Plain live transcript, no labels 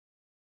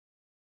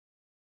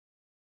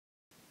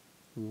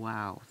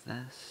Wow,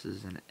 this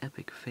is an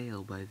epic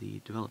fail by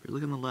the developer.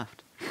 Look on the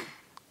left.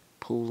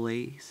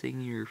 Placing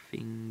your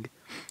finger.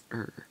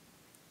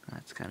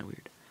 That's kind of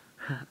weird.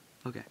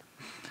 Okay.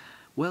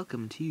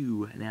 Welcome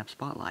to Nap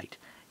Spotlight,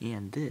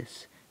 and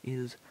this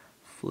is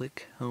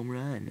Flick Home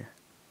Run.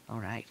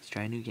 Alright, let's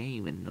try a new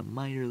game in the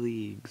minor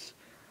leagues.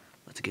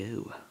 Let's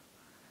go.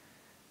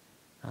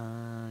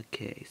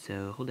 Okay,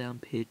 so hold down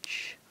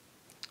pitch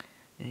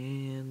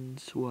and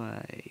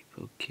swipe.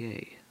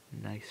 Okay,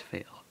 nice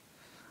fail.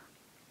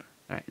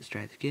 Alright, let's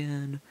try this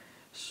again.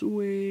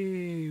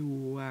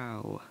 Swing!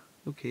 Wow.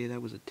 Okay,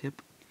 that was a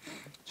tip.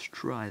 Let's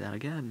try that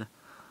again.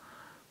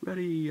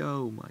 Ready?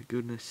 Oh my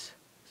goodness.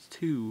 It's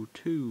too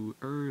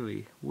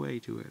early. Way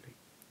too early.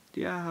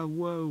 Yeah,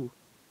 whoa.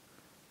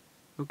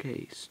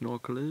 Okay,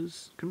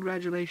 snorkelers.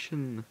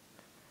 Congratulations.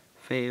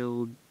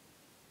 Failed.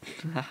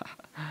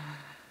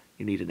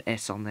 You need an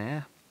S on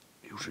there.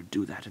 You should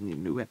do that in your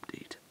new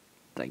update.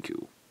 Thank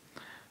you.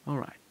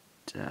 Alright.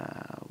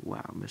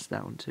 Wow, missed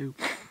that one too.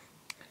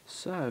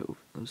 So,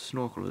 those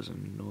snorkelers are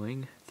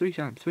annoying. 3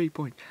 times, 3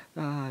 points.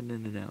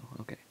 No.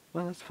 Okay.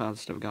 Well, that's the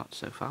farthest I've got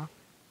so far.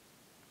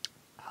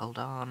 Hold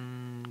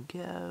on.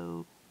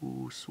 Go.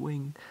 Ooh,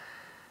 swing.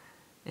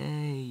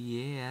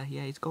 Yeah,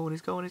 he's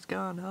going.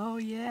 Oh,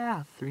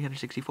 yeah.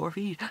 364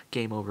 feet.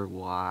 Game over.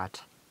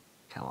 What?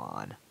 Come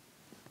on.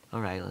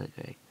 Alright,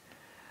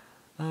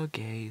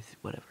 okay,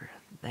 whatever.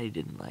 I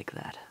didn't like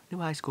that. New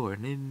high score.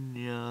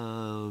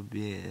 Ninja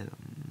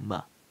Bim.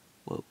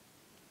 Whoa.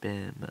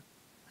 Bim.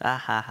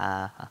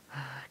 Ha.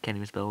 Can't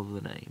even spell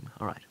the name.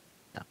 Alright.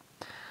 No.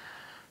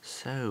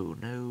 So,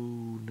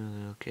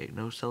 okay,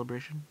 no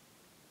celebration?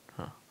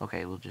 Huh.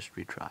 Okay, we'll just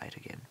retry it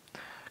again.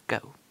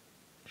 Go.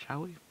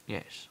 Shall we?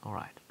 Yes.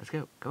 Alright. Let's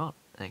go. Come on.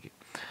 Thank you.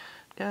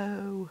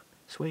 Go.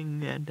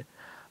 Swing and...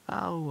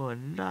 Oh, a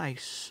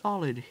nice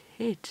solid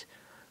hit.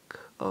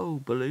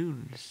 Oh,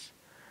 balloons.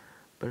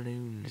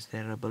 Balloons.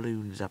 There are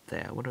balloons up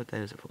there. I wonder what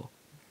those are for.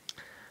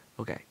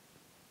 Okay.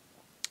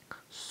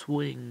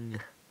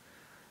 Swing.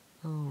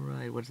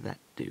 Alright, what does that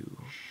do?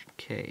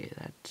 Okay,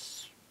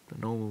 that's a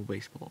normal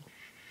baseball.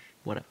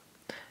 Whatever.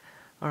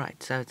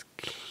 Alright, so it's...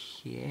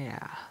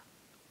 Yeah.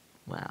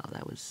 Wow,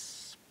 that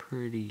was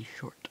pretty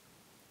short.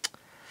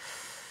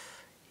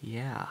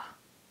 Yeah.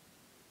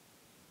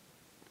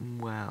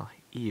 Wow,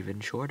 even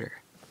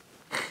shorter.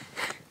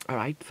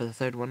 Alright, for the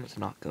third one, let's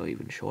not go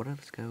even shorter.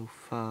 Let's go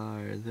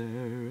farther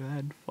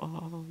and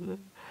farther.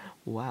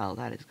 Wow,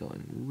 that is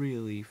going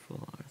really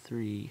far.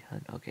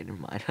 300. Okay, never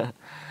mind.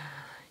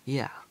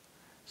 Yeah.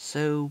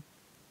 So,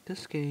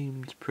 this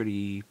game's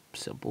pretty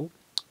simple,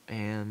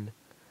 and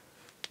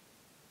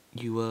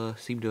you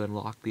seem to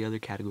unlock the other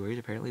categories.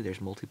 Apparently, there's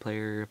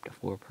multiplayer up to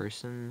 4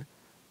 person.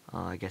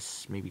 I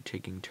guess maybe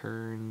taking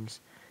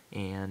turns,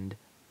 and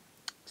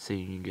so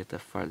you can get the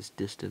farthest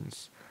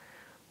distance.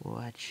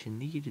 What you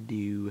need to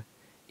do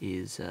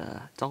is,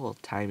 it's all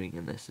timing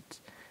in this. It's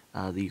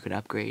you can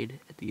upgrade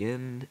at the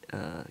end.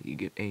 You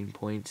get aim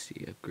points.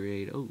 You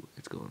upgrade. Oh,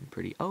 it's going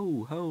pretty.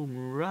 Oh,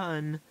 home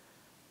run!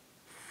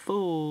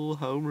 Full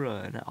home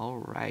run. All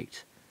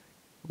right.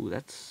 Ooh,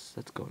 that's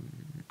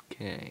going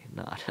okay.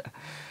 Not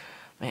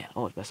man. I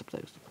always mess up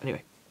those.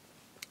 Anyway,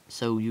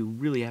 so you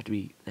really have to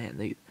be.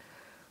 Man,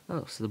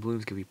 oh, so the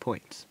balloons give you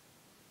points.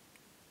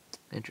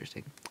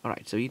 Interesting.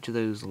 Alright, so each of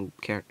those little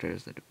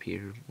characters that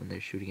appear when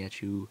they're shooting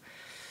at you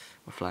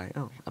or flying...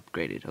 Oh,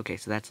 upgraded. Okay,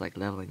 so that's like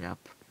leveling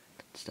up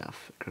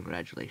stuff.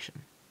 Congratulations.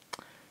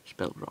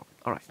 Spelled wrong.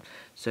 Alright,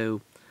 so...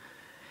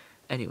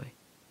 Anyway.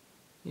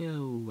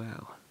 Yo,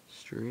 wow.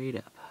 Straight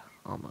up.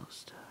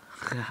 Almost.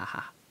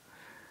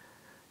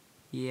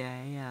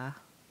 Yeah.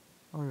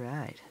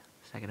 Alright.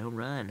 Second home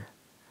run.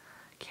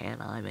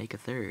 Can I make a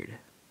third?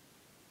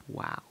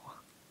 Wow.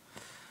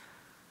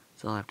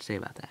 That's all I have to say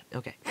about that.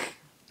 Okay.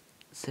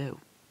 So,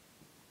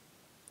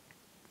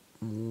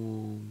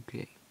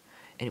 okay.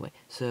 Anyway,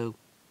 so,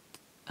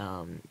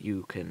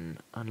 you can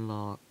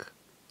unlock,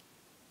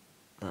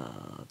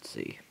 let's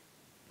see,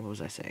 what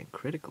was I saying?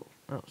 Critical.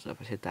 Oh, so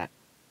if I hit that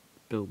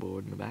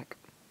billboard in the back.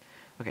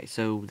 Okay,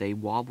 so they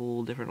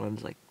wobble, different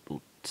ones, like,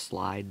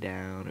 slide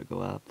down or go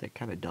up. They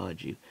kind of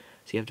dodge you.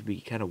 So you have to be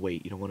kind of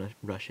wait. You don't want to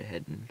rush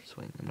ahead and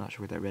swing. I'm not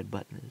sure where that red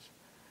button is.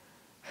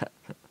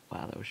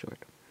 Wow, that was short.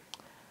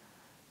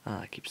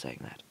 I keep saying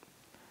that.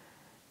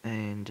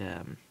 And,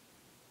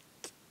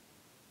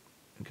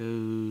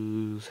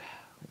 goes,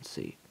 let's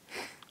see,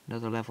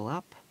 another level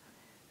up,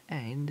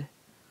 and,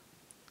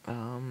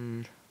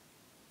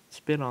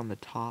 spin on the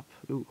top.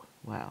 Ooh,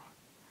 wow.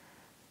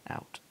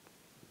 Out.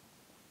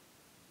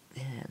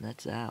 And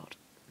that's out.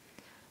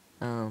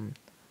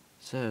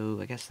 So,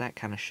 I guess that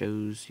kind of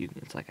shows you,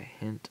 it's like a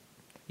hint.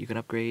 You can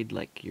upgrade,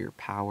 like, your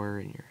power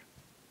and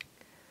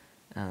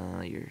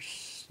you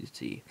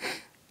see,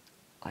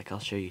 like I'll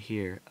show you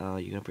here,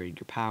 you can upgrade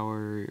your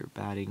power, your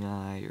batting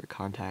eye, your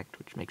contact,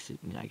 which makes it,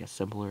 I guess,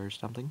 simpler or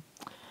something.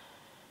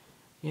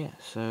 Yeah,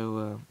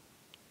 so,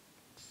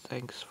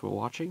 thanks for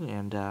watching,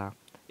 and,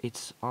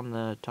 it's on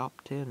the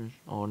top 10,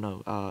 or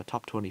no,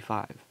 top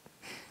 25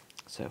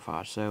 so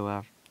far,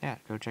 so, yeah,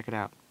 go check it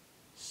out.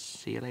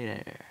 See you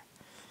later.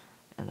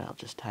 I'll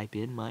just type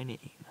in my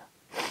name.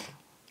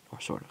 Or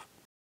sort of.